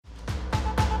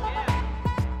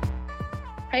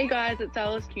Hey guys, it's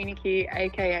Alice Kunig here,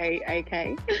 aka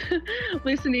AK.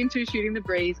 Listening to Shooting the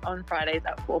Breeze on Fridays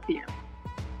at 4 p.m.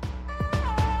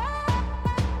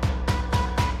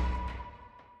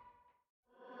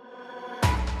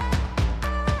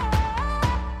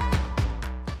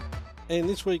 And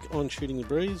this week on Shooting the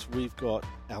Breeze, we've got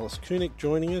Alice Kunig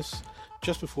joining us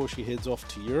just before she heads off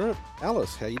to Europe.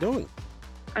 Alice, how you doing?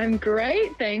 I'm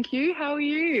great, thank you. How are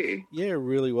you? Yeah,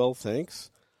 really well,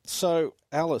 thanks. So,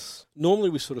 Alice, normally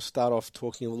we sort of start off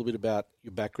talking a little bit about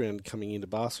your background coming into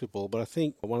basketball, but I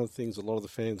think one of the things a lot of the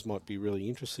fans might be really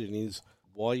interested in is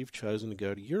why you've chosen to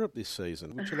go to Europe this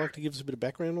season. Would you like to give us a bit of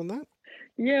background on that?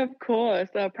 Yeah, of course.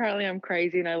 Apparently I'm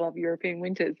crazy and I love European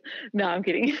winters. No, I'm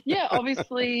kidding. Yeah,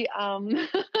 obviously,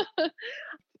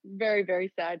 very,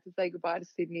 very sad to say goodbye to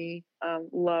Sydney.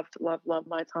 Loved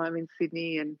my time in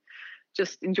Sydney and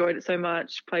just enjoyed it so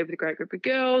much, played with a great group of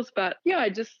girls. But yeah,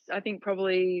 I think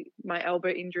probably my elbow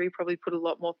injury probably put a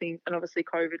lot more things, and obviously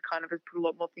COVID kind of has put a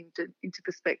lot more things into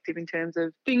perspective in terms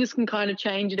of things can kind of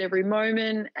change at every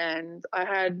moment. And I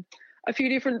had a few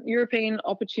different European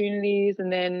opportunities, and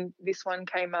then this one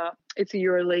came up. It's a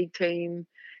EuroLeague team.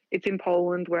 It's in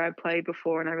Poland where I played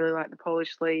before, and I really like the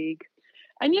Polish league.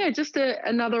 And yeah, just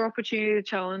another opportunity to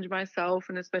challenge myself,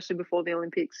 and especially before the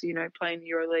Olympics, playing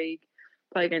EuroLeague,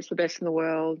 play against the best in the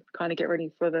world, kind of get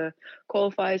ready for the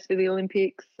qualifiers for the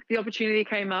Olympics. The opportunity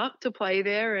came up to play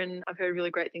there, and I've heard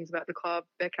really great things about the club.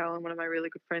 Beck Allen, one of my really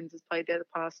good friends, has played there the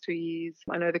past 2 years.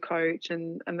 I know the coach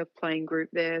and the playing group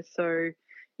there. So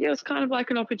yeah, it was kind of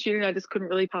like an opportunity I just couldn't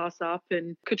really pass up.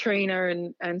 And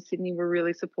Katrina and Sydney were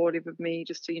really supportive of me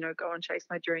just to, go and chase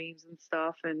my dreams and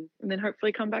stuff, and then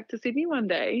hopefully come back to Sydney one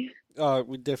day.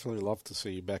 We'd definitely love to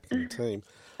see you back in the team.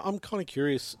 I'm kind of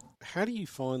curious, how do you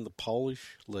find the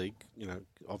Polish league,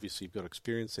 obviously you've got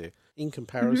experience there, in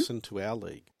comparison to our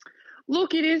league?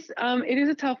 Look, it is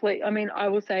a tough league. I mean, I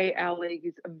will say our league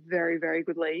is a very, very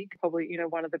good league. Probably,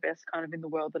 one of the best kind of in the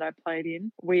world that I played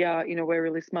in. We are, we're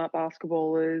really smart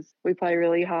basketballers. We play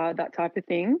really hard, that type of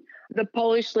thing. The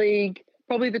Polish league,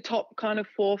 probably the top kind of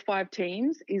 4 or 5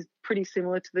 teams is pretty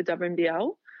similar to the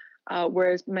WNBL,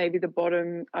 whereas maybe the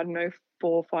bottom, 4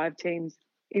 or 5 teams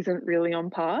isn't really on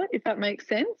par, if that makes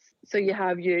sense. So you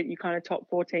have your kind of top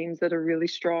 4 teams that are really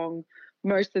strong.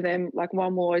 Most of them, like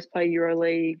one will always play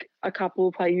EuroLeague, a couple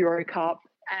will play Euro Cup,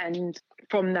 and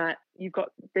from that you've got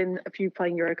then a few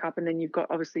playing Euro Cup, and then you've got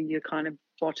obviously your kind of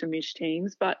bottomish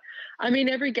teams. But I mean,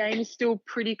 every game is still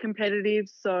pretty competitive.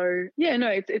 So yeah, no,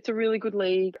 it's a really good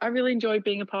league. I really enjoy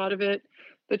being a part of it.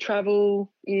 The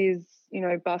travel is,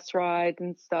 bus rides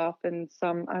and stuff, and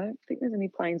I don't think there's any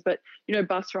planes, but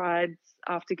bus rides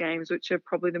after games, which are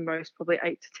probably the most, probably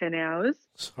 8 to 10 hours.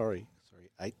 Sorry,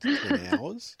 8 to 10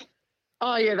 hours?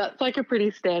 Oh, yeah, that's like a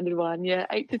pretty standard one. Yeah,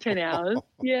 8 to 10 hours.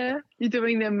 Yeah, you're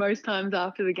doing them most times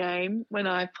after the game. When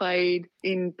I played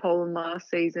in Poland last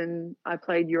season, I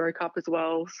played Euro Cup as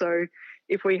well. So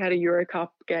if we had a Euro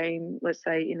Cup game, let's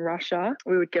say in Russia,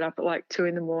 we would get up at like 2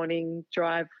 a.m,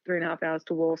 drive 3.5 hours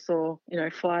to Warsaw,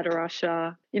 fly to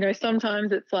Russia.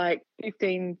 Sometimes it's like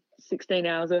 16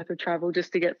 hours worth of travel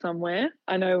just to get somewhere.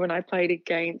 I know when I played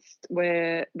against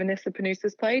where Vanessa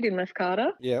Panusas played in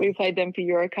Lefkada, we played them for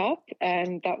Euro Cup,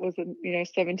 and that was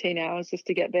 17 hours just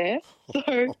to get there.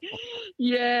 So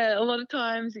yeah, a lot of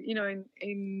times,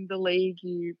 in the league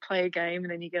you play a game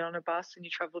and then you get on a bus and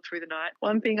you travel through the night.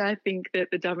 One thing I think that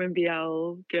the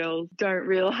WNBL girls don't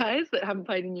realise that haven't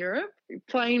played in Europe,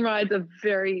 plane rides are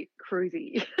very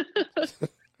cruisy.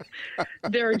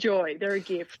 They're a joy. They're a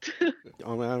gift.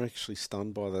 I'm actually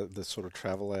stunned by the sort of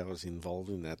travel hours involved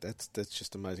in that. That's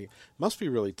just amazing. Must be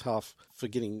really tough for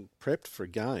getting prepped for a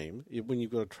game when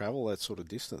you've got to travel that sort of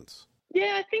distance.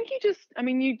 Yeah, I think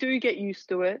you do get used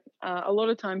to it. A lot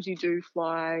of times you do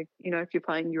fly, if you're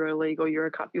playing EuroLeague or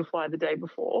Euro Cup, you'll fly the day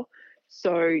before.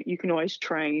 So you can always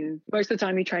train. Most of the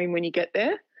time you train when you get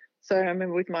there. So I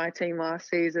remember with my team last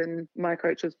season, my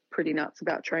coach was pretty nuts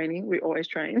about training. We always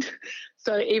trained.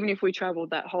 So even if we travelled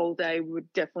that whole day, we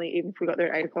would definitely, even if we got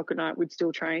there at 8:00 at night, we'd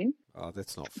still train. Oh,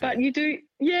 that's not fair. But you do,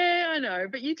 yeah, I know.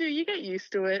 But you get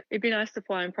used to it. It'd be nice to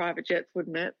fly in private jets,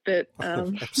 wouldn't it? But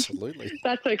absolutely.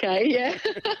 That's okay, yeah.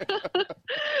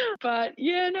 But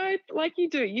yeah, no, like you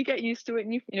do. You get used to it,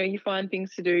 and you find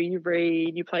things to do. You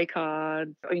read, you play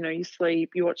cards, you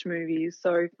sleep, you watch movies.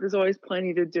 So there's always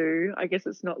plenty to do. I guess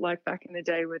it's not like back in the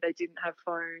day where they didn't have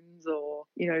phones or,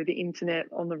 the internet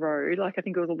on the road. Like I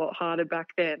think it was a lot harder back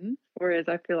then. Whereas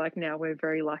I feel like now we're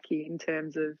very lucky in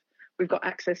terms of we've got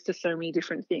access to so many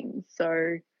different things.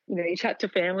 So, you chat to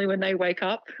family when they wake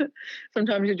up.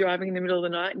 Sometimes you're driving in the middle of the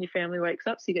night and your family wakes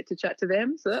up, so you get to chat to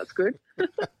them. So that's good.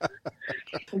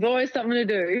 There's always something to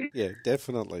do. Yeah,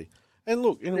 definitely. And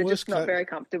look, in a They're worst just not case, very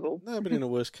comfortable. no, but in a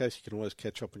worst case, you can always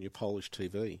catch up on your Polish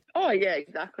TV. Oh, yeah,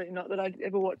 exactly. Not that I'd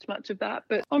ever watch much of that,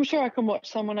 but I'm sure I can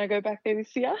watch some when I go back there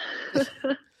this year.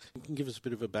 You can give us a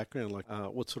bit of a background, like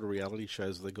what sort of reality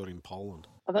shows have they got in Poland?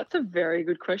 Oh, that's a very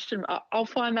good question. I'll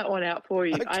find that one out for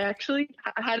you. Okay. I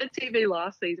had a TV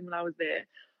last season when I was there.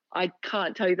 I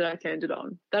can't tell you that I turned it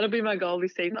on. That'll be my goal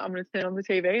this season. I'm going to turn on the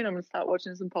TV and I'm going to start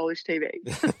watching some Polish TV.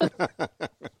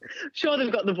 Sure,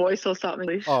 they've got The Voice or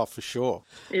something. Oh, for sure.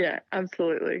 Yeah,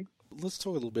 absolutely. Let's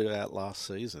talk a little bit about last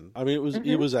season. I mean,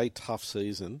 it was a tough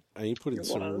season, and you put in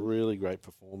some really great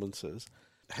performances.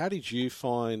 How did you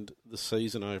find the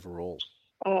season overall?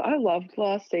 Oh, I loved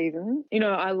last season. You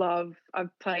know, I've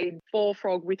played for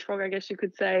Frog, with Frog, I guess you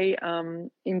could say,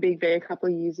 in Big V a couple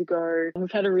of years ago.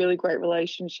 We've had a really great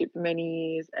relationship for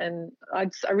many years, and I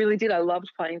really did. I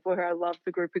loved playing for her. I loved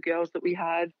the group of girls that we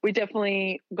had. We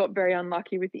definitely got very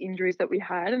unlucky with the injuries that we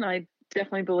had, and I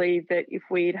definitely believe that if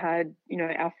we'd had, you know,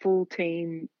 our full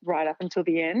team right up until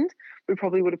the end, we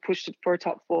probably would have pushed it for a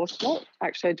top 4 slot.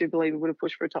 Actually, I do believe we would have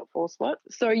pushed for a top 4 slot.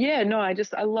 So yeah, no, I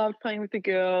loved playing with the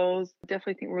girls.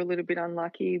 Definitely think we're a little bit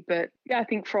unlucky, but yeah, I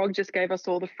think Frog just gave us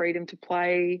all the freedom to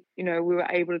play. You know, we were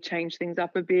able to change things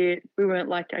up a bit. We weren't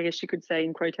like, I guess you could say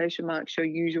in quotation marks, your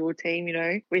usual team, you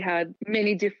know. We had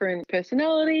many different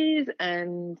personalities,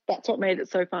 and that's what made it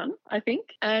so fun, I think.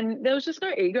 And there was just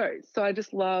no egos. So I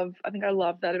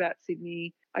love that about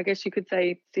Sydney. I guess you could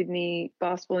say Sydney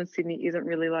basketball in Sydney isn't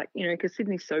really like, you know, because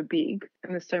Sydney's so big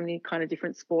and there's so many kind of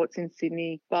different sports in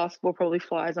Sydney. Basketball probably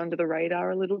flies under the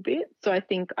radar a little bit. So I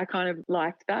think I kind of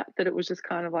liked that it was just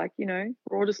kind of like, you know,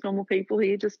 we're all just normal people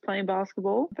here just playing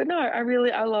basketball. But no,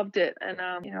 I loved it. And,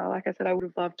 you know, like I said, I would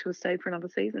have loved to have stayed for another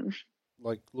season.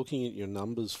 Like looking at your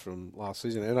numbers from last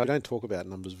season, and I don't talk about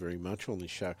numbers very much on this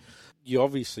show, you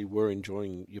obviously were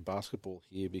enjoying your basketball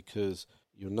here because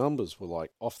your numbers were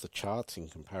like off the charts in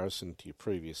comparison to your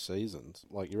previous seasons.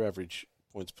 Like your average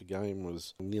points per game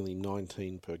was nearly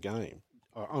 19 per game.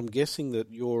 I'm guessing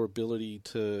that your ability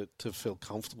to feel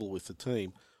comfortable with the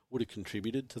team would have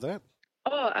contributed to that.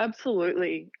 Oh,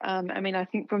 absolutely. I mean, I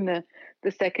think from the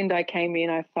second I came in,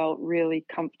 I felt really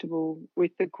comfortable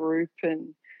with the group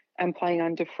and playing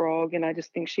under Frog, and I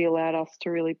just think she allowed us to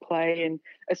really play, and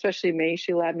especially me,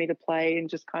 she allowed me to play and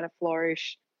just kind of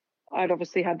flourish. I'd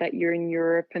obviously had that year in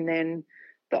Europe and then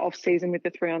the off season with the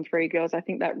 3-on-3 girls. I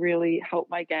think that really helped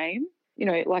my game. You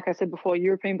know, like I said before,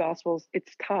 European basketball,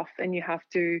 it's tough and you have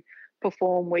to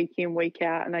perform week in, week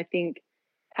out. And I think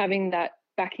having that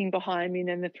backing behind me and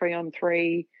then the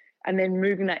 3-on-3 and then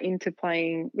moving that into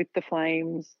playing with the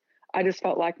Flames, I just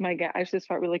felt like I just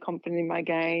felt really confident in my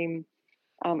game.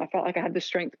 I felt like I had the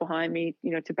strength behind me,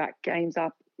 you know, to back games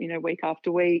up, you know, week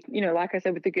after week. You know, like I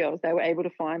said, with the girls, they were able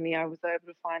to find me. I was able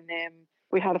to find them.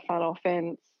 We had a fun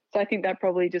offense. So I think that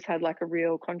probably just had like a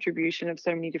real contribution of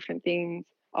so many different things.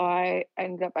 I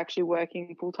ended up actually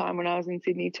working full time when I was in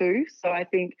Sydney too. So I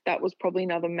think that was probably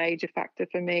another major factor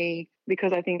for me,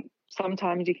 because I think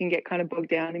sometimes you can get kind of bogged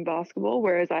down in basketball,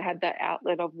 whereas I had that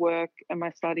outlet of work and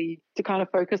my study to kind of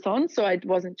focus on. So I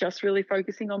wasn't just really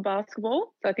focusing on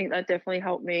basketball. So I think that definitely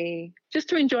helped me just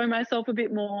to enjoy myself a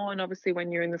bit more. And obviously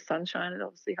when you're in the sunshine, it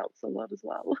obviously helps a lot as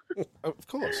well. Of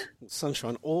course.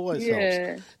 Sunshine always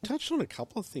helps. Touched on a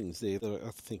couple of things there that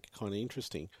I think are kind of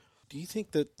interesting. Do you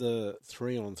think that the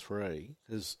 3-on-3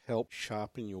 has helped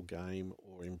sharpen your game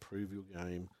or improve your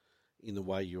game in the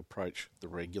way you approach the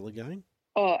regular game?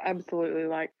 Oh, absolutely.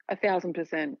 Like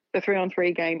 1,000%. The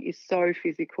 3-on-3 game is so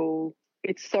physical.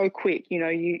 It's so quick. You know,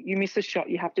 you miss a shot,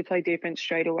 you have to play defense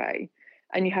straight away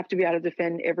and you have to be able to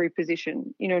defend every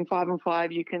position. You know, in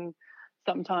 5-on-5, you can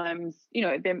sometimes, you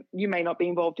know, you may not be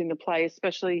involved in the play,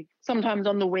 especially sometimes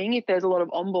on the wing. If there's a lot of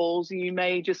on balls, you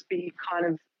may just be kind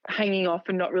of hanging off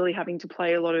and not really having to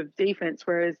play a lot of defense,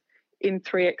 whereas in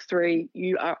 3x3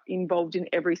 you are involved in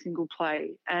every single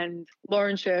play. And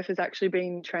Lauren Scherf has actually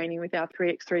been training with our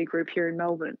 3x3 group here in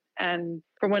Melbourne, and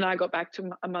from when I got back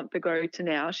to a month ago to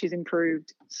now, she's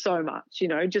improved so much, you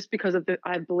know, just because of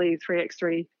I believe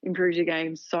 3x3 improves your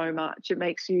game so much. It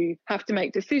makes you have to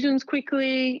make decisions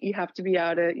quickly. You have to be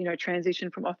able to, you know, transition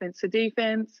from offense to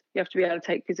defense. You have to be able to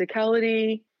take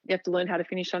physicality. You have to learn how to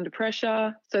finish under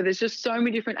pressure. So there's just so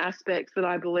many different aspects that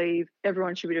I believe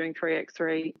everyone should be doing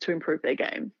 3x3 to improve their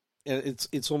game. And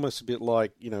it's almost a bit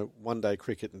like, you know, one-day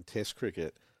cricket and test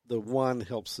cricket. The one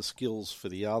helps the skills for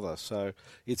the other. So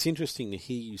it's interesting to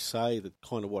hear you say that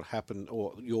kind of what happened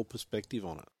or your perspective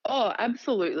on it. Oh,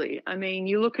 absolutely. I mean,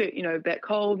 you look at, you know, Bet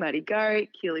Cole, Maddie Garrett,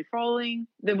 Keely Froling,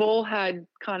 they've all had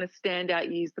kind of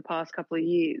standout years the past couple of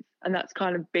years. And that's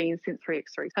kind of been since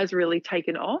 3x3 has really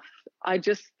taken off. I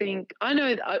just think, I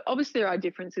know obviously there are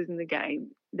differences in the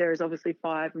game. There is obviously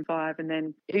 5-on-5, and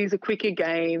then it is a quicker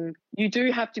game. You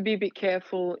do have to be a bit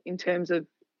careful in terms of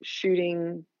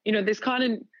shooting. There's kind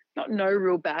of not no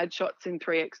real bad shots in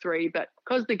 3x3, but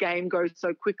because the game goes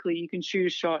so quickly, you can shoot a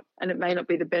shot and it may not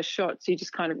be the best shot. So you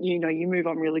just kind of, you move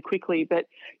on really quickly, but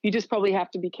you just probably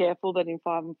have to be careful that in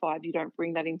 5-on-5, you don't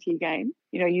bring that into your game.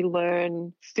 You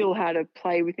learn still how to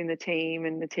play within the team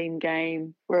and the team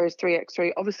game, whereas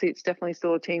 3x3, obviously it's definitely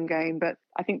still a team game, but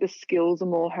I think the skills are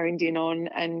more honed in on,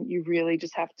 and you really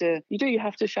just have to, you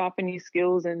have to sharpen your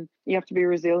skills and you have to be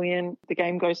resilient. The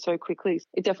game goes so quickly.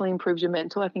 It definitely improves your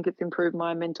mental. I think it's improved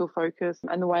my mental focus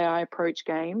and the way I approach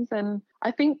games. And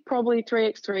I think probably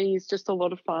 3x3 is just a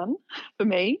lot of fun for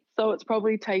me. So it's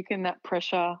probably taken that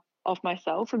pressure off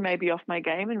myself and maybe off my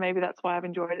game, and maybe that's why I've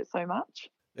enjoyed it so much.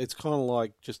 It's kind of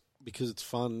like, just because it's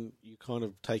fun, you're kind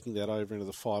of taking that over into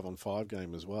the 5-on-5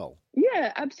 game as well.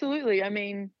 Yeah, absolutely. I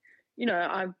mean,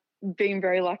 I've been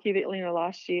very lucky that,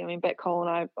 last year, Bet Cole and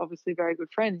I are obviously very good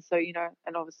friends. So,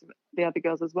 and obviously the other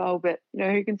girls as well. But,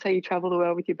 who can say you travel the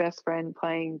world with your best friend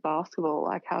playing basketball?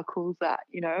 Like, how cool is that,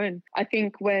 And I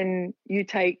think when you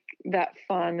take that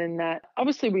fun and that,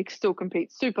 obviously we still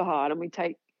compete super hard and we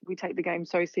take the game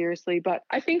so seriously. But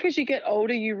I think as you get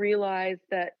older, you realize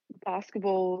that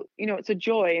basketball, it's a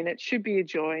joy, and it should be a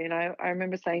joy. And I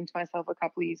remember saying to myself a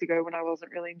couple of years ago when I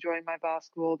wasn't really enjoying my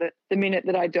basketball, that the minute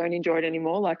that I don't enjoy it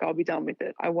anymore, like, I'll be done with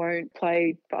it. I won't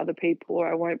play for other people,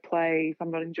 or I won't play if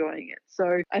I'm not enjoying it.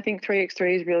 So I think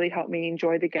 3x3 has really helped me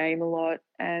enjoy the game a lot.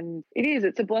 And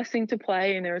it's a blessing to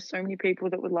play. And there are so many people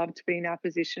that would love to be in our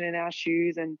position, in our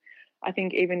shoes. And I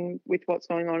think even with what's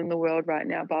going on in the world right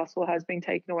now, basketball has been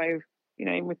taken away.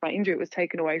 Even with my injury, it was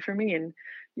taken away from me, and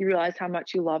you realize how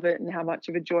much you love it and how much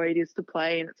of a joy it is to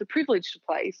play, and it's a privilege to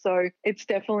play. So it's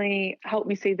definitely helped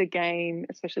me see the game,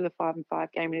 especially the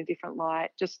 5-on-5 game, in a different light,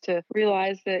 just to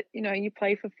realize that, you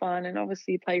play for fun, and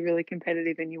obviously you play really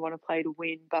competitive and you want to play to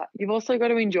win, but you've also got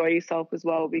to enjoy yourself as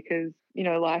well, because,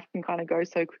 life can kind of go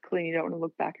so quickly and you don't want to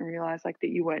look back and realize like that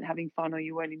you weren't having fun or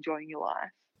you weren't enjoying your life.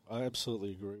 I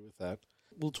absolutely agree with that.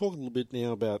 We'll talk a little bit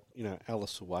now about,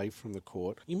 Alice away from the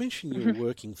court. You mentioned you were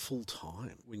working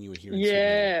full-time when you were here in Sydney.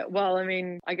 Yeah, well,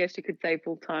 I guess you could say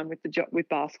full-time with the job, with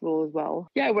basketball as well.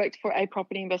 Yeah, I worked for a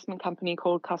property investment company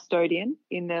called Custodian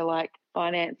in their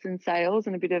finance and sales,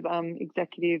 and a bit of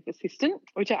executive assistant,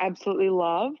 which I absolutely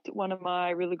loved. One of my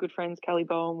really good friends, Kelly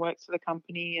Bowen, works for the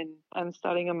company, and I'm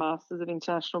studying a Masters of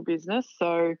International Business.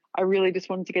 So I really just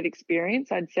wanted to get experience.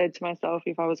 I'd said to myself,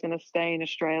 if I was going to stay in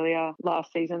Australia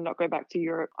last season, not go back to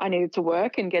Europe, I needed to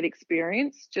work and get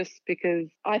experience, just because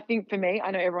I think for me,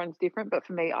 I know everyone's different, but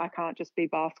for me, I can't just be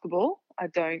basketball. I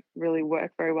don't really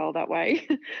work very well that way.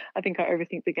 I think I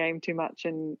overthink the game too much,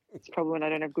 and it's probably when I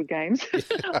don't have good games.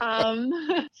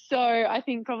 So I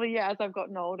think probably, as I've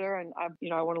gotten older and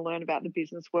I want to learn about the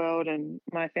business world, and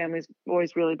my family's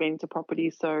always really been into property,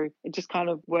 so it just kind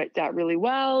of worked out really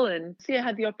well. And so I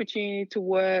had the opportunity to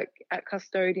work at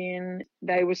Custodian.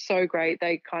 They were so great.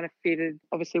 They kind of fitted.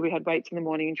 Obviously, we had weights in the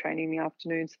morning and training in the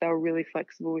afternoon, so they were really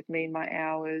flexible with me and my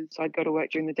hours. So I'd go to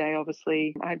work during the day,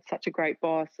 obviously. I had such a great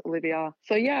boss, Olivia.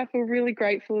 So I feel really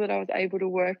grateful that I was able to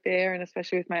work there, and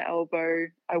especially with my elbow,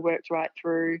 I worked right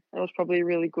through. It was probably a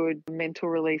really good mental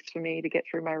release for me to get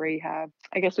through my rehab.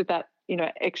 I guess with that,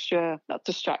 extra, not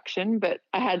distraction, but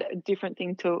I had a different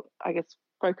thing to, I guess,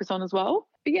 focus on as well.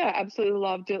 But absolutely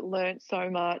loved it, learnt so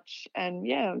much. And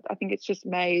I think it's just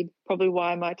made probably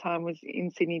why my time was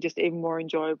in Sydney just even more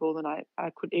enjoyable than I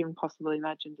could even possibly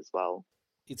imagine as well.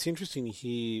 It's interesting to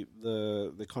hear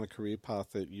the kind of career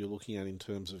path that you're looking at in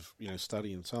terms of,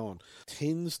 study and so on.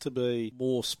 Tends to be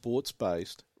more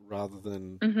sports-based rather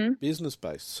than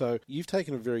business-based. So you've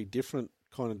taken a very different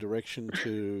kind of direction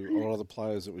to a lot of the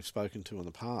players that we've spoken to in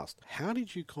the past. How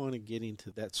did you kind of get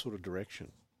into that sort of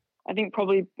direction? I think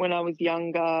probably when I was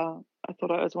younger, I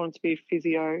thought I always wanted to be a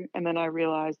physio, and then I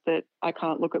realised that I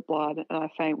can't look at blood and I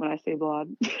faint when I see blood.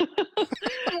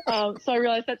 So I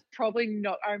realised that's probably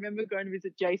not. I remember going to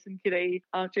visit Jason Kidd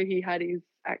after he had his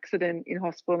accident in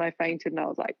hospital and I fainted, and I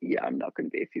was like, I'm not going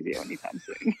to be a physio anytime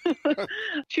soon.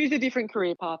 Choose a different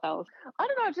career path, Alice. I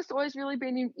don't know, I've just always really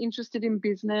been interested in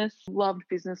business, loved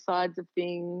business sides of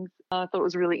things. I thought it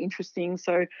was really interesting.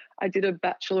 So I did a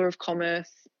Bachelor of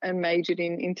Commerce and majored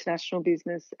in international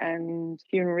business and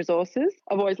human resources.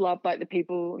 I've always loved the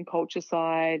people and culture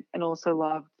side, and also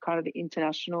loved kind of the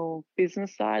international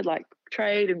business side, like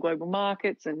trade and global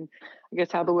markets, and I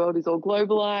guess how the world is all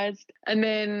globalized. And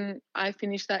then I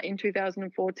finished that in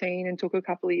 2014 and took a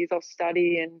couple of years off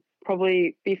study and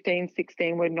probably 15,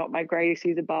 16 were not my greatest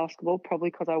years of basketball, probably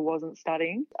because I wasn't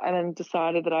studying. And then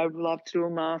decided that I would love to do a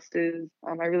master's.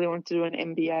 I really wanted to do an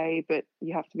MBA, but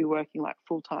you have to be working like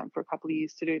full time for a couple of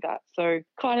years to do that. So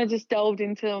kind of just delved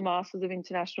into a master's of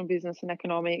international business and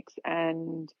economics.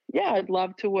 And yeah, I'd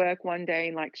love to work one day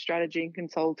in like strategy and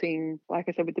consulting, like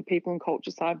I said, with the people and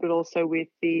culture side, but also with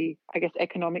the, I guess,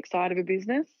 economic side of a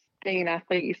business. Being an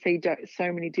athlete, you see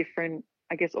so many different,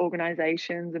 I guess,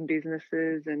 organizations and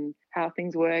businesses and how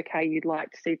things work, how you'd like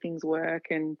to see things work.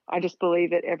 And I just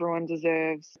believe that everyone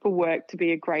deserves for work to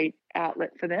be a great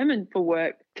outlet for them and for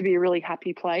work to be a really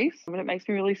happy place. And it makes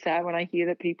me really sad when I hear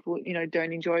that people,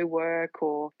 don't enjoy work,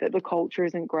 or that the culture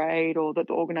isn't great, or that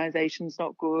the organization's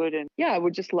not good. And yeah, I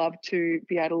would just love to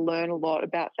be able to learn a lot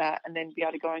about that and then be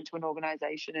able to go into an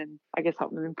organization and I guess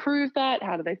help them improve that.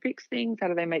 How do they fix things? How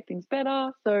do they make things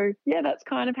better? So yeah, that's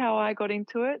kind of how I got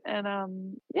into it.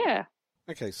 And yeah.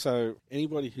 Okay, so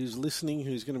anybody who's listening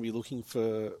who's going to be looking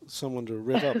for someone to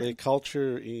rev up their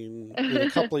culture in a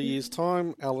couple of years'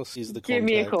 time, Alice is the contact. Give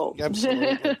me a call.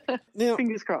 Absolutely. Now,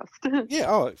 fingers crossed.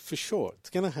 Yeah, for sure. It's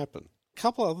going to happen. A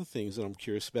couple other things that I'm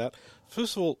curious about.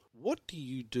 First of all, what do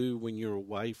you do when you're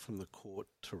away from the court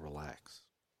to relax?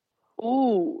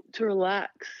 Oh, to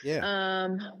relax. Yeah.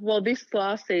 Well, this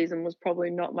last season was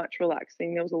probably not much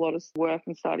relaxing. There was a lot of work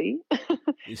and study.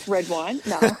 Red wine.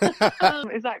 No.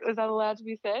 Is that allowed to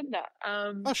be said? No.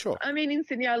 Oh, sure. I mean, in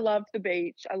Sydney, I love the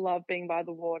beach. I love being by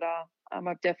the water.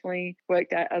 I've definitely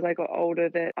worked out as I got older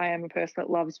that I am a person that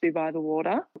loves to be by the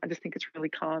water. I just think it's really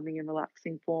calming and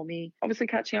relaxing for me. Obviously,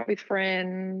 catching up with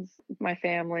friends, my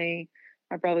family.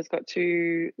 My brother's got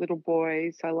 2 little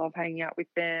boys, so I love hanging out with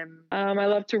them. I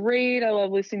love to read. I love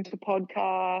listening to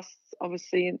podcasts,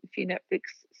 obviously a few Netflix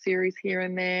series here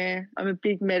and there. I'm a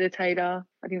big meditator.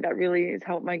 I think that really has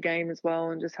helped my game as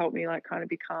well and just helped me like kind of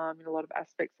be calm in a lot of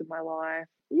aspects of my life.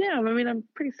 Yeah, I mean, I'm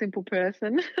a pretty simple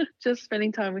person. Just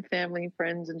spending time with family and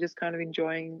friends and just kind of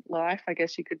enjoying life, I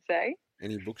guess you could say.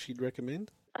 Any books you'd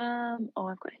recommend?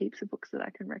 I've got heaps of books that I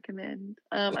can recommend.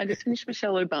 I just finished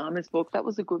Michelle Obama's book. That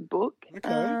was a good book.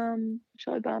 Okay.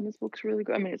 Michelle Obama's book's really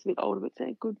good. I mean, it's a bit older, but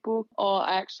it's a good book.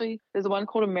 There's one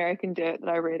called American Dirt that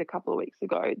I read a couple of weeks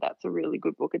ago. That's a really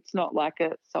good book. It's not like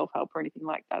a self-help or anything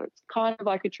like that. It's kind of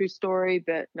like a true story,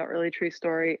 but not really a true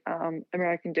story.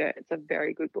 American Dirt, it's a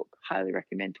very good book. Highly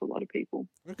recommend to a lot of people.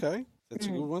 Okay, that's a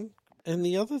good one. And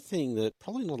the other thing that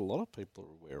probably not a lot of people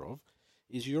are aware of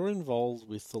is you're involved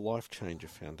with the Life Changer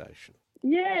Foundation.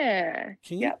 Yeah.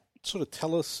 Can you sort of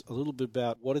tell us a little bit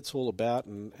about what it's all about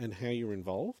and how you're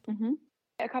involved? Mm-hmm.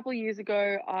 A couple of years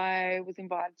ago, I was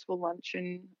invited to a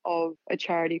luncheon of a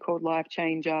charity called Life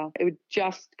Changer. It had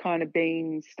just kind of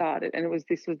been started, and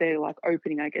this was their like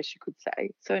opening, I guess you could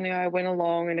say. So I went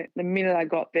along, and the minute I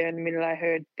got there, and the minute I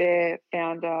heard their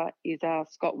founder is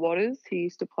Scott Waters. He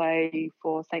used to play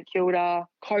for St Kilda,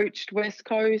 coached West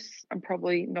Coast. I'm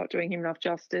probably not doing him enough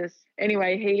justice.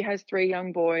 Anyway, he has 3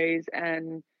 young boys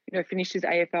and finished his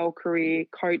AFL career,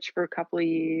 coached for a couple of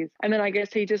years. And then I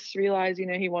guess he just realised,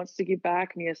 he wants to give back,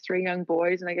 and he has 3 young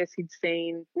boys. And I guess he'd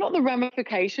seen, not the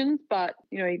ramifications, but,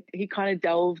 he kind of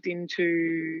delved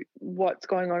into what's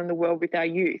going on in the world with our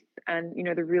youth and,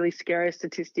 the really scary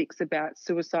statistics about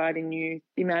suicide in youth,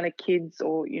 the amount of kids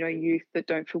or, youth that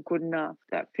don't feel good enough,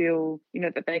 that feel,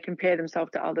 that they compare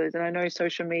themselves to others. And I know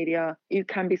social media, it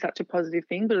can be such a positive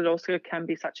thing, but it also can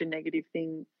be such a negative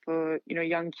thing for,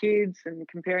 young kids and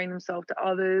comparing themselves to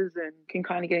others, and can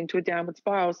kind of get into a downward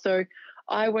spiral. So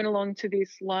I went along to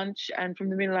this lunch, and from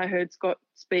the minute I heard Scott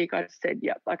speak, I said,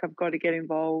 yep, I've got to get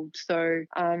involved. So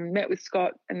met with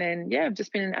Scott, and then, I've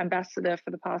just been an ambassador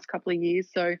for the past couple of years.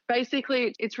 So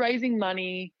basically it's raising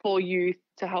money for youth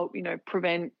to help,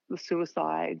 prevent the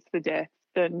suicides, the deaths,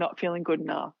 the not feeling good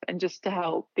enough, and just to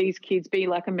help these kids be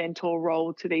like a mentor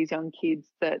role to these young kids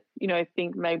that,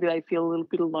 think maybe they feel a little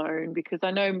bit alone. Because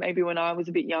I know maybe when I was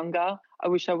a bit younger, I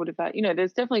wish I would have had,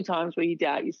 there's definitely times where you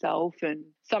doubt yourself, and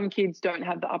some kids don't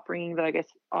have the upbringing that I guess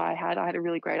I had. I had a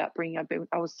really great upbringing.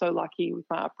 I was so lucky with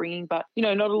my upbringing, but,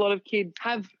 not a lot of kids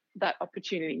have that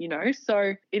opportunity,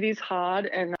 so it is hard.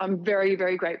 And I'm very,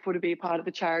 very grateful to be a part of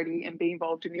the charity and be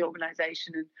involved in the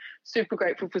organisation, and super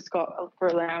grateful for Scott for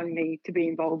allowing me to be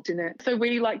involved in it. So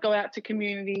we go out to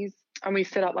communities and we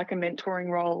set up like a mentoring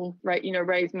role, right?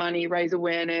 Raise money, raise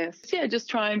awareness. Yeah, just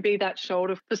try and be that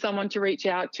shoulder for someone to reach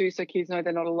out to so kids know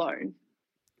they're not alone.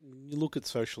 You look at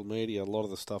social media, a lot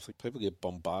of the stuff that people get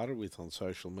bombarded with on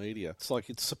social media, it's like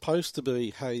it's supposed to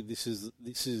be, hey, this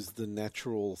is the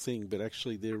natural thing, but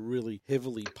actually they're really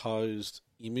heavily posed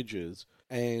images,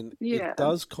 and it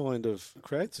does kind of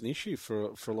creates an issue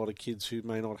for a lot of kids who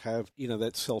may not have,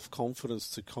 that self-confidence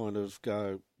to kind of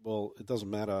go, well, it doesn't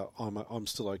matter. I'm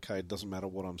still okay. It doesn't matter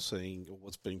what I'm seeing or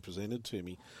what's being presented to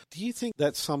me. Do you think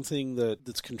that's something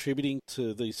that's contributing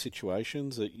to these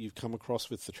situations that you've come across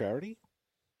with the charity?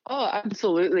 Oh,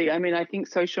 absolutely. I mean, I think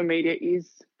social media is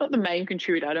not the main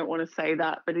contributor. I don't want to say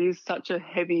that, but it is such a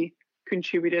heavy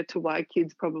contributor to why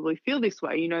kids probably feel this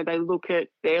way. You know, they look at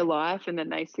their life and then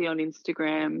they see on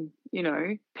Instagram, you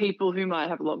know, people who might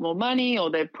have a lot more money, or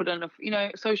they've put on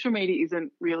social media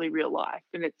isn't really real life,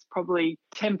 and it's probably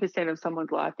 10% of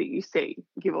someone's life that you see,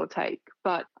 give or take.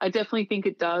 But I definitely think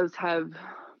it does have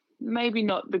maybe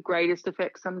not the greatest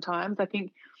effect sometimes. I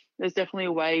think there's definitely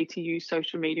a way to use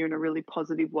social media in a really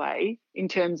positive way in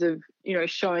terms of, you know,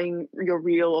 showing your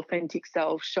real authentic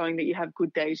self, showing that you have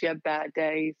good days, you have bad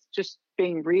days, just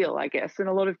being real, I guess. And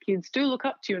a lot of kids do look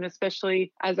up to you, and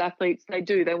especially as athletes,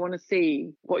 they want to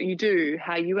see what you do,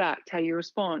 how you act, how you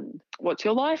respond, what's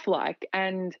your life like.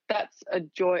 And that's a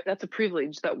joy, that's a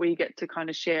privilege that we get to kind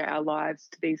of share our lives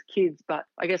to these kids. But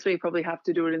I guess we probably have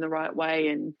to do it in the right way.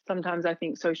 And sometimes I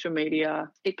think social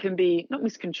media, it can be not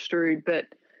misconstrued, but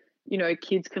you know,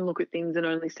 kids can look at things and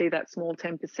only see that small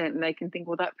 10%, and they can think,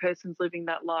 well, that person's living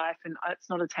that life and it's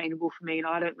not attainable for me, and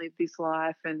I don't live this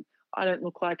life and I don't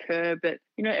look like her. But,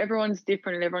 you know, everyone's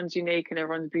different and everyone's unique and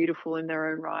everyone's beautiful in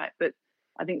their own right. But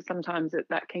I think sometimes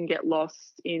that can get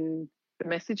lost in the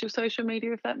message of social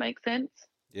media, if that makes sense.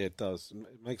 Yeah, it does.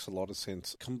 It makes a lot of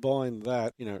sense. Combine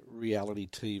that, you know, reality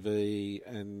TV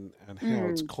and how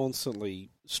it's constantly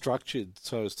structured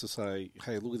so as to say,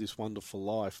 hey, look at this wonderful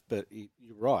life. But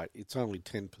you're right, it's only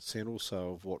 10% or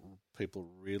so of what people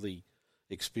are really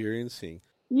experiencing.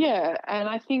 Yeah, and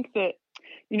I think that,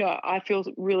 you know, I feel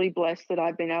really blessed that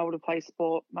I've been able to play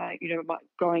sport.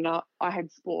 Growing up, I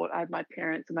had sport. I had my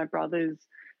parents and my brothers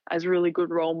as really good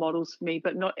role models for me,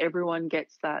 but not everyone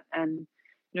gets that. And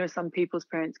you know, some people's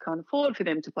parents can't afford for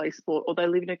them to play sport, or they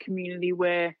live in a community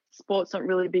where sport's not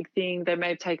really a big thing. They may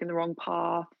have taken the wrong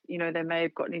path. You know, they may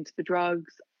have gotten into the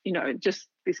drugs. You know, just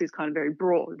this is kind of very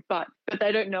broad, but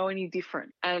they don't know any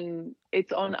different. And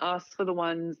it's on us, for the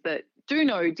ones that do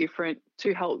know different,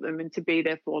 to help them and to be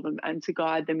there for them and to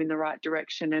guide them in the right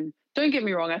direction. And don't get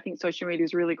me wrong, I think social media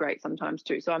is really great sometimes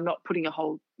too. So I'm not putting a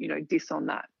whole, you know, diss on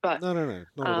that. But no,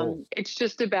 not at all. It's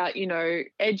just about, you know,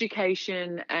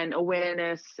 education and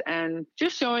awareness, and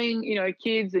just showing, you know,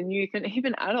 kids and youth and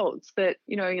even adults that,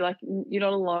 you know, you're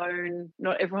not alone.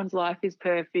 Not everyone's life is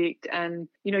perfect, and,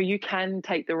 you know, you can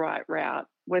take the right route,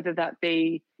 whether that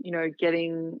be, you know,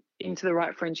 getting into the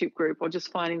right friendship group, or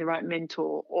just finding the right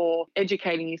mentor, or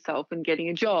educating yourself and getting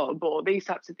a job, or these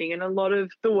types of things. And a lot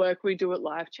of the work we do at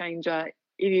Life Changer,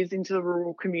 it is into the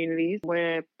rural communities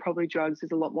where probably drugs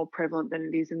is a lot more prevalent than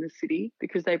it is in the city,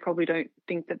 because they probably don't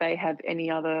think that they have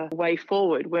any other way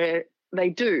forward, where they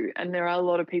do. And there are a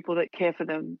lot of people that care for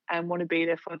them and want to be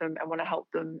there for them and want to help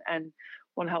them and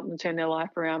want to help them turn their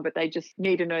life around, but they just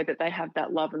need to know that they have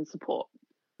that love and support.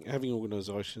 Having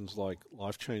organisations like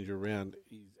Life Changer around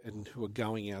and who are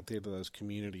going out there to those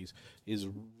communities is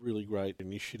a really great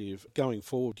initiative. Going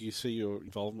forward, do you see your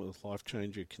involvement with Life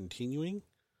Changer continuing?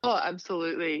 Oh,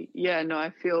 absolutely. Yeah, no,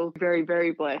 I feel very,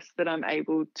 very blessed that I'm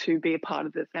able to be a part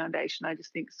of the foundation. I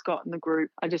just think Scott and the group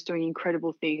are just doing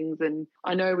incredible things. And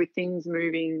I know with things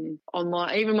moving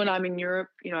online, even when I'm in Europe,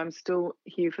 you know, I'm still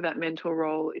here for that mentor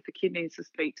role. If a kid needs to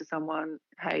speak to someone,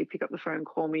 hey, pick up the phone,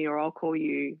 call me, or I'll call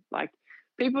you. Like,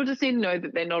 people just need to know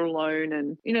that they're not alone,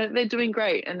 and, you know, they're doing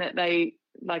great, and that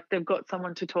they've got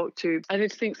someone to talk to. I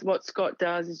just think what Scott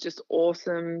does is just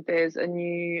awesome. There's a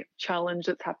new challenge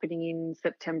that's happening in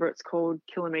September. It's called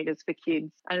Kilometers for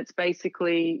Kids. And it's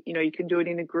basically, you know, you can do it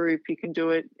in a group, you can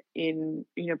do it in,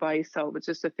 you know, by yourself. It's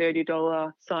just a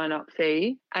 $30 sign up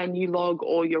fee, and you log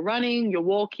all your running, your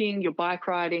walking, your bike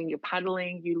riding, your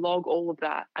paddling, you log all of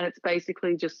that. And it's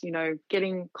basically just, you know,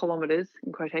 getting kilometers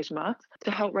in quotation marks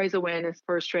to help raise awareness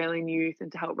for Australian youth and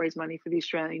to help raise money for the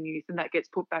Australian youth. And that gets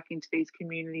put back into these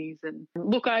communities. And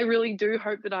look, I really do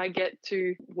hope that I get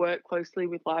to work closely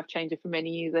with Life Changer for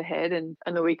many years ahead, and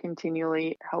that we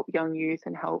continually help young youth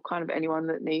and help kind of anyone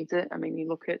that needs it. I mean, you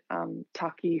look at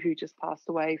Tucky, who just passed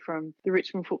away from the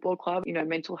Richmond Football Club. You know,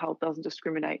 mental health doesn't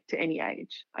discriminate to any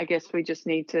age. I guess we just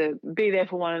need to be there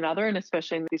for one another, and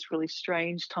especially in this really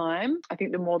strange time. I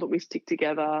think the more that we stick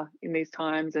together in these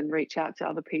times and reach out to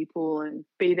other people and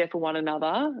be there for one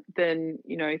another, then,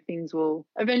 you know, things will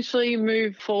eventually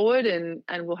move forward and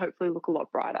will hopefully look a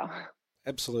lot brighter.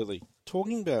 Absolutely.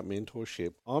 Talking about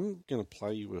mentorship, I'm going to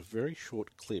play you a very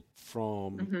short clip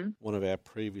from one of our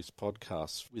previous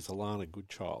podcasts with Alana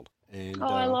Goodchild. And,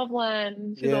 I love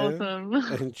Lan. She's awesome.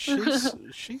 And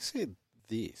she said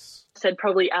this. Said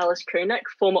probably Alice Kunek,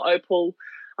 former Opal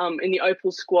in the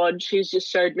Opal squad. She's just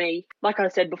showed me, like I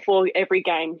said before, every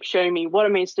game, showing me what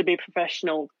it means to be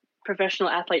professional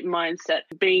athlete mindset,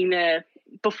 being there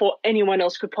before anyone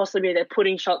else could possibly be there,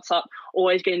 putting shots up,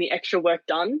 always getting the extra work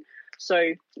done.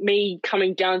 So me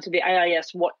coming down to the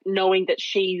AIS, knowing that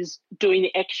she's doing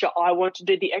the extra, I want to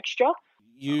do the extra.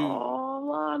 Oh,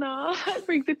 Lana, it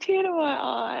brings a tear to my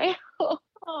eye.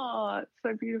 Oh, it's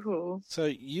so beautiful. So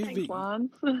you've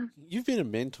been a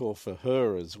mentor for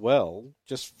her as well,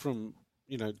 just from,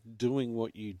 doing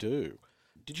what you do.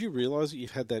 Did you realise that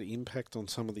you've had that impact on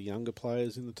some of the younger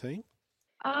players in the team?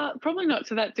 Probably not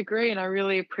to that degree, and I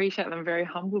really appreciate them. I'm very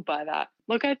humbled by that.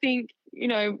 Look, I think,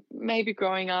 maybe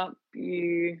growing up,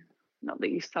 not that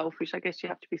you're selfish, I guess you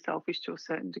have to be selfish to a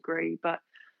certain degree, but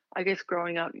I guess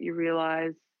growing up you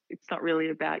realise it's not really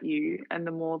about you, and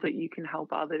the more that you can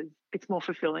help others, it's more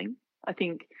fulfilling. I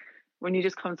think when you're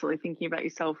just constantly thinking about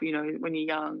yourself, when you're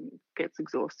young, it gets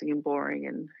exhausting and boring,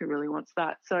 and who really wants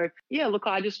that? So, yeah, look,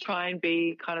 I just try and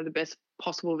be kind of the best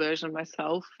possible version of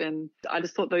myself, and I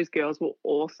just thought those girls were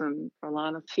awesome.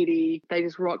 Alana, Kitty, they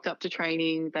just rocked up to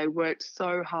training. They worked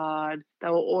so hard. They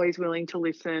were always willing to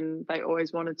listen. They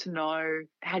always wanted to know,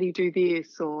 how do you do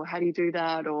this, or how do you do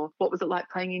that, or what was it like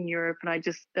playing in Europe? And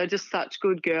they're just such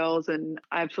good girls, and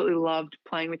I absolutely loved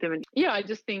playing with them. And yeah, I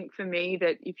just think for me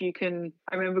that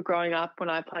I remember growing up when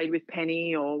I played with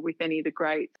Penny or with any of the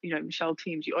greats, Michelle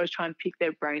Timms, you always try and pick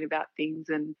their brain about things,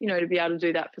 and to be able to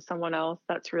do that for someone else,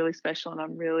 that's really special, and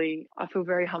I feel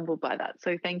very humbled by that.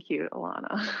 So thank you,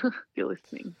 Alana, if you're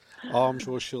listening. Oh, I'm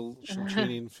sure she'll tune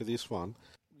in for this one.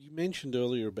 You mentioned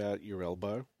earlier about your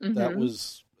elbow. Mm-hmm. That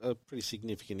was a pretty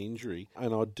significant injury,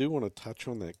 and I do want to touch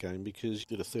on that game because you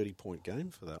did a 30-point game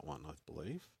for that one, I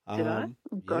believe. Did I?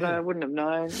 Oh, God, yeah. I wouldn't have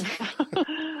known.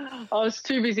 I was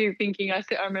too busy thinking. I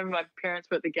remember my parents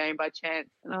were at the game by chance,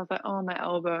 and I was like, oh, my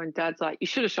elbow. And Dad's like, you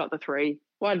should have shot the 3.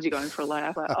 Why did you go in for a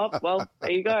layup? Like, oh, well,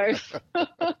 there you go.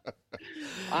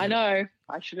 I know.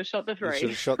 I should have shot the 3. You should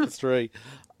have shot the 3.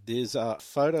 There's a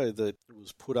photo that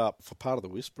was put up for part of the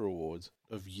Whisper Awards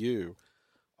of you.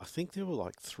 I think there were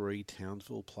like 3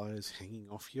 Townsville players hanging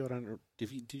off you. I don't know.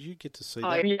 Did you get to see that?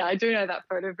 Oh, yeah, I do know that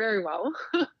photo very well.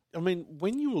 I mean,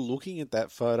 when you were looking at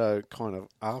that photo kind of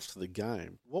after the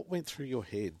game, what went through your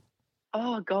head?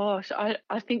 Oh, gosh.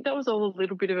 I think that was all a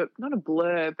little bit of not a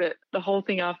blur, but the whole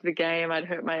thing after the game, I'd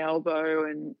hurt my elbow,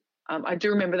 and I do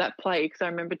remember that play because I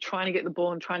remember trying to get the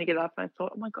ball and trying to get up, and I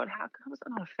thought, oh my God, how was that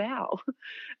not a foul?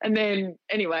 And then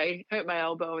anyway, hurt my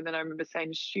elbow, and then I remember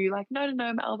saying to Stu, like, no,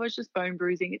 my elbow's just bone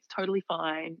bruising. It's totally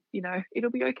fine.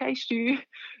 It'll be okay, Stu.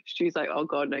 Stu's like, oh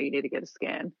God, no, you need to get a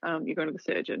scan. You're going to the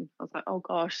surgeon. I was like, oh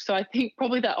gosh. So I think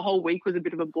probably that whole week was a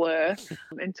bit of a blur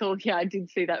until, I did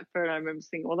see that photo. I remember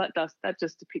thinking, well, that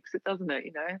just depicts it, doesn't it?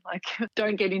 Like,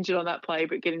 don't get injured on that play,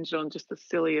 but get injured on just the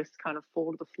silliest kind of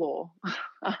fall to the floor.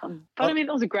 But I mean,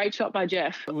 that was a great shot by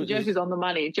Jeff. Jeff is on the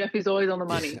money. Jeff is always on the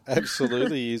money.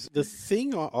 Absolutely is. The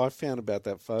thing I found about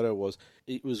that photo was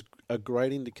it was a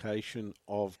great indication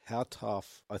of how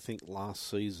tough I think last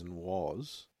season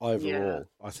was overall. Yeah.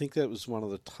 I think that was one of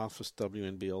the toughest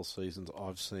WNBL seasons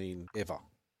I've seen ever.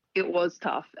 It was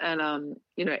tough, and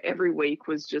every week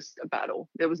was just a battle.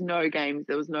 There was no games,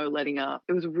 there was no letting up.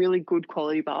 It was really good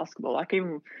quality basketball. Like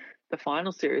even the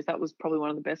final series, that was probably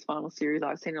one of the best final series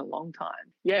I've seen in a long time.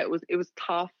 Yeah, it was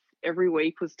tough. Every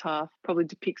week was tough. Probably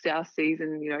depicts our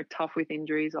season, tough with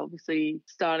injuries. Obviously,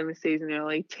 starting the season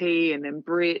early, T, and then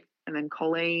Britt, and then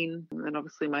Colleen, and then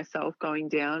obviously myself going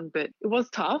down. But it was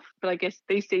tough. But I guess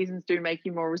these seasons do make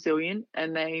you more resilient,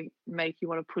 and they make you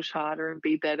want to push harder and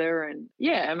be better. And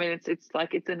yeah, I mean, it's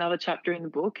like it's another chapter in the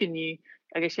book, and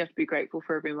I guess you have to be grateful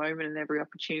for every moment and every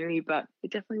opportunity, but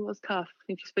it definitely was tough.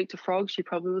 If you speak to Frog, she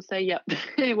probably will say, yep,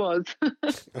 it was.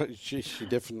 She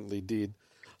definitely did.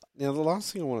 Now, the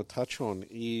last thing I want to touch on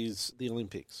is the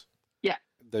Olympics. Yeah.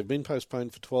 They've been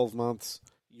postponed for 12 months.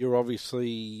 You're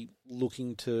obviously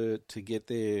looking to get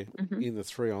there in the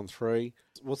 3-on-3.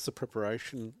 What's the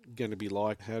preparation going to be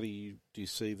like? How do you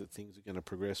see that things are going to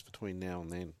progress between now and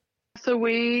then? So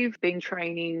we've been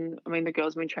training, the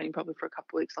girls have been training probably for a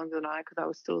couple of weeks longer than I because I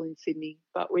was still in Sydney,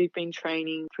 but we've been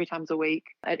training 3 times a week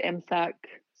at MSAC.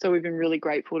 So we've been really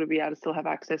grateful to be able to still have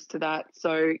access to that.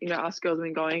 So, us girls have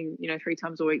been going, 3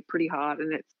 times a week pretty hard,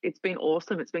 and it's been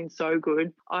awesome. It's been so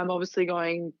good. I'm obviously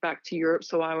going back to Europe,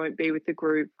 so I won't be with the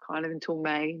group kind of until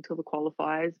May, until the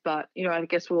qualifiers. But, I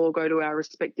guess we'll all go to our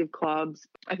respective clubs.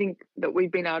 I think that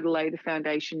we've been able to lay the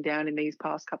foundation down in these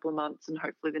past couple of months, and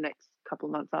hopefully the next couple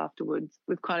of months afterwards.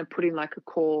 We've kind of put in like a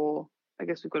core, I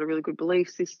guess we've got a really good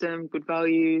belief system, good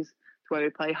values, where we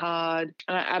play hard.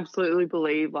 And I absolutely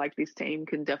believe like this team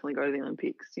can definitely go to the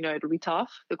Olympics. You know, it'll be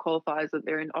tough. The qualifiers that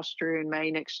they're in Austria in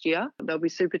May next year, they'll be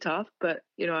super tough. But,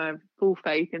 you know, I have full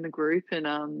faith in the group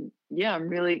and yeah, I'm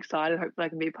really excited. Hopefully I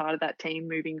can be a part of that team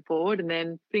moving forward. And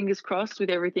then fingers crossed with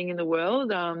everything in the world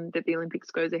that the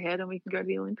Olympics goes ahead and we can go to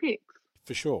the Olympics.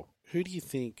 For sure. Who do you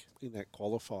think in that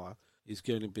qualifier is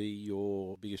going to be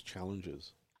your biggest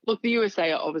challenges? Look, the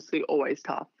USA are obviously always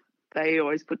tough. They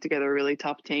always put together a really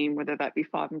tough team, whether that be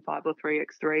 5-5 or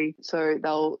 3x3. So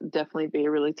they'll definitely be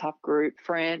a really tough group.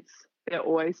 France, they're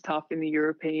always tough in the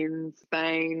Europeans.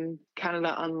 Spain,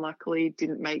 Canada unluckily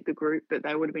didn't make the group, but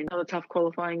they would have been another tough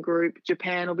qualifying group.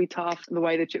 Japan will be tough. The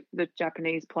way that the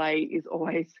Japanese play is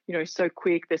always, you know, so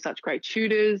quick. They're such great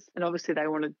shooters. And obviously they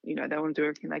want to do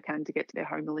everything they can to get to their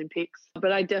home Olympics.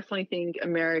 But I definitely think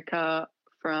America,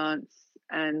 France,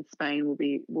 and Spain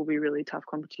will be really tough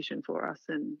competition for us.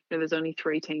 And you know, there's only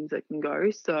 3 teams that can go.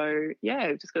 So, yeah,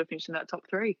 we've just got to finish in that top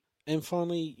 3. And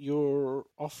finally, you're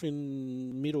off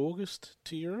in mid-August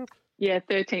to Europe? Yeah,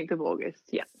 13th of August,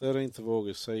 yeah. 13th of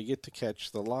August. So you get to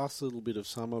catch the last little bit of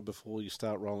summer before you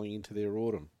start rolling into their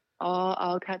autumn. Oh,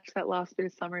 I'll catch that last bit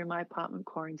of summer in my apartment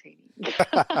quarantining.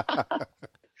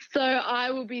 So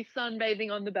I will be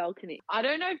sunbathing on the balcony. I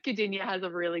don't know if Gdynia has a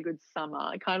really good summer.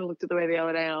 I kind of looked at the way the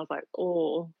other day and I was like,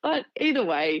 oh. But either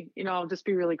way, you know, I'll just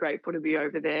be really grateful to be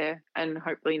over there and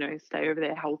hopefully, you know, stay over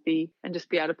there healthy and just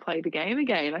be able to play the game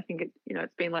again. I think,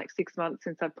 it's been like 6 months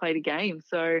since I've played a game.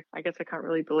 So I guess I can't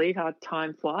really believe how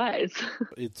time flies.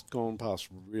 It's gone past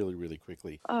really, really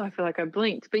quickly. Oh, I feel like I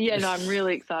blinked. But yeah, no, I'm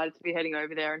really excited to be heading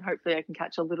over there and hopefully I can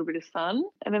catch a little bit of sun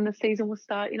and then the season will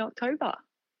start in October.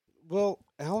 Well,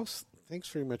 Alice, thanks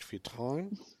very much for your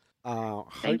time.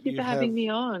 Thank you for having me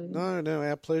on. No,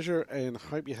 our pleasure, and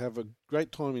hope you have a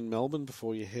great time in Melbourne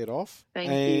before you head off. Thank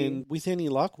you. And with any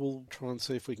luck, we'll try and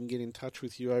see if we can get in touch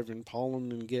with you over in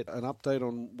Poland and get an update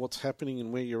on what's happening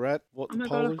and where you're at.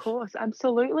 God, of course,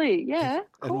 absolutely, yeah,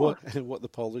 of course. And what the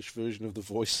Polish version of the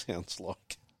voice sounds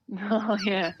like. Oh,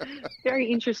 yeah.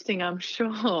 Very interesting, I'm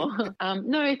sure.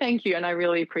 No, thank you. And I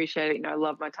really appreciate it. You know, I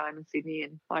love my time in Sydney.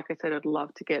 And like I said, I'd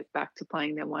love to get back to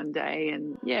playing there one day.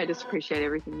 And yeah, just appreciate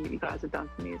everything you guys have done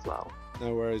for me as well.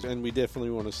 No worries. And we definitely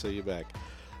want to see you back.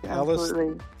 Absolutely.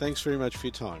 Alice, thanks very much for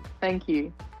your time. Thank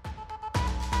you.